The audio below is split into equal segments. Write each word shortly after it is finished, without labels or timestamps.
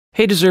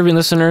Hey, deserving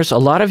listeners, a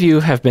lot of you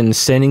have been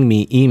sending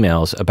me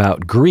emails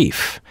about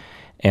grief.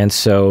 And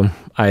so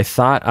I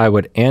thought I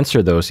would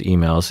answer those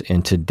emails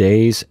in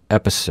today's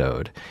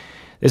episode.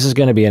 This is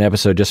going to be an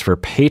episode just for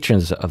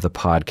patrons of the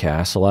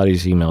podcast. A lot of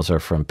these emails are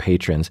from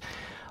patrons.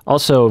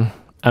 Also,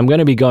 I'm going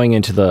to be going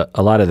into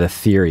a lot of the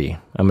theory.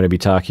 I'm going to be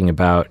talking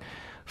about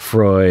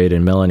Freud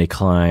and Melanie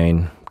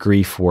Klein,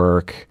 grief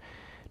work,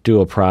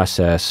 dual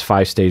process,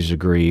 5 stages of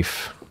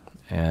grief,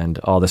 and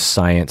all the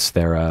science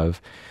thereof.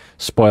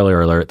 Spoiler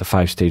alert, the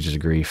 5 stages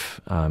of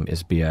grief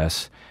is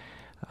BS.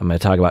 I'm going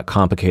to talk about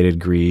complicated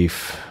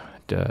grief,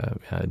 the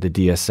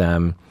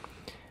DSM.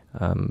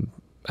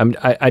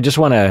 I just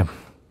want to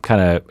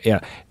kind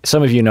of,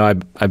 some of you know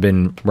I've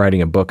been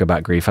writing a book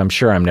about grief. I'm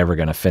sure I'm never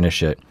going to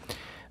finish it.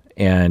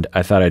 And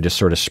I thought I'd just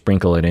sort of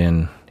sprinkle it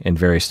in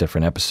various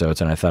different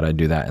episodes, and I thought I'd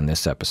do that in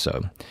this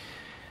episode.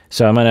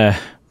 So I'm going to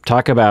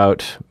talk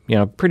about,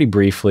 pretty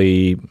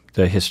briefly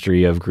the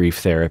history of grief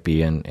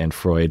therapy and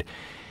Freud.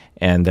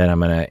 And then I'm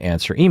going to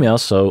answer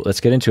emails. So let's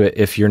get into it.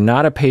 If you're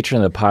not a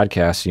patron of the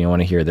podcast and you want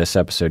to hear this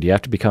episode, you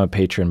have to become a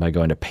patron by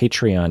going to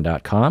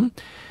patreon.com.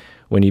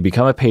 When you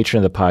become a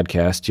patron of the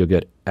podcast, you'll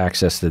get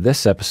access to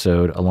this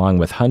episode along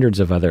with hundreds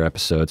of other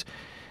episodes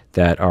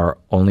that are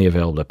only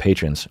available to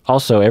patrons.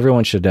 Also,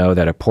 everyone should know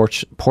that a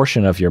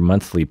portion of your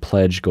monthly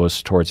pledge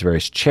goes towards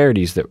various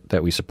charities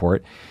that we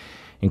support,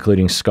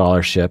 including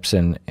scholarships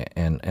and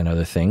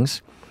other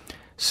things.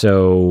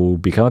 So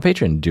become a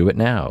patron. Do it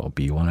now.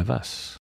 Be one of us.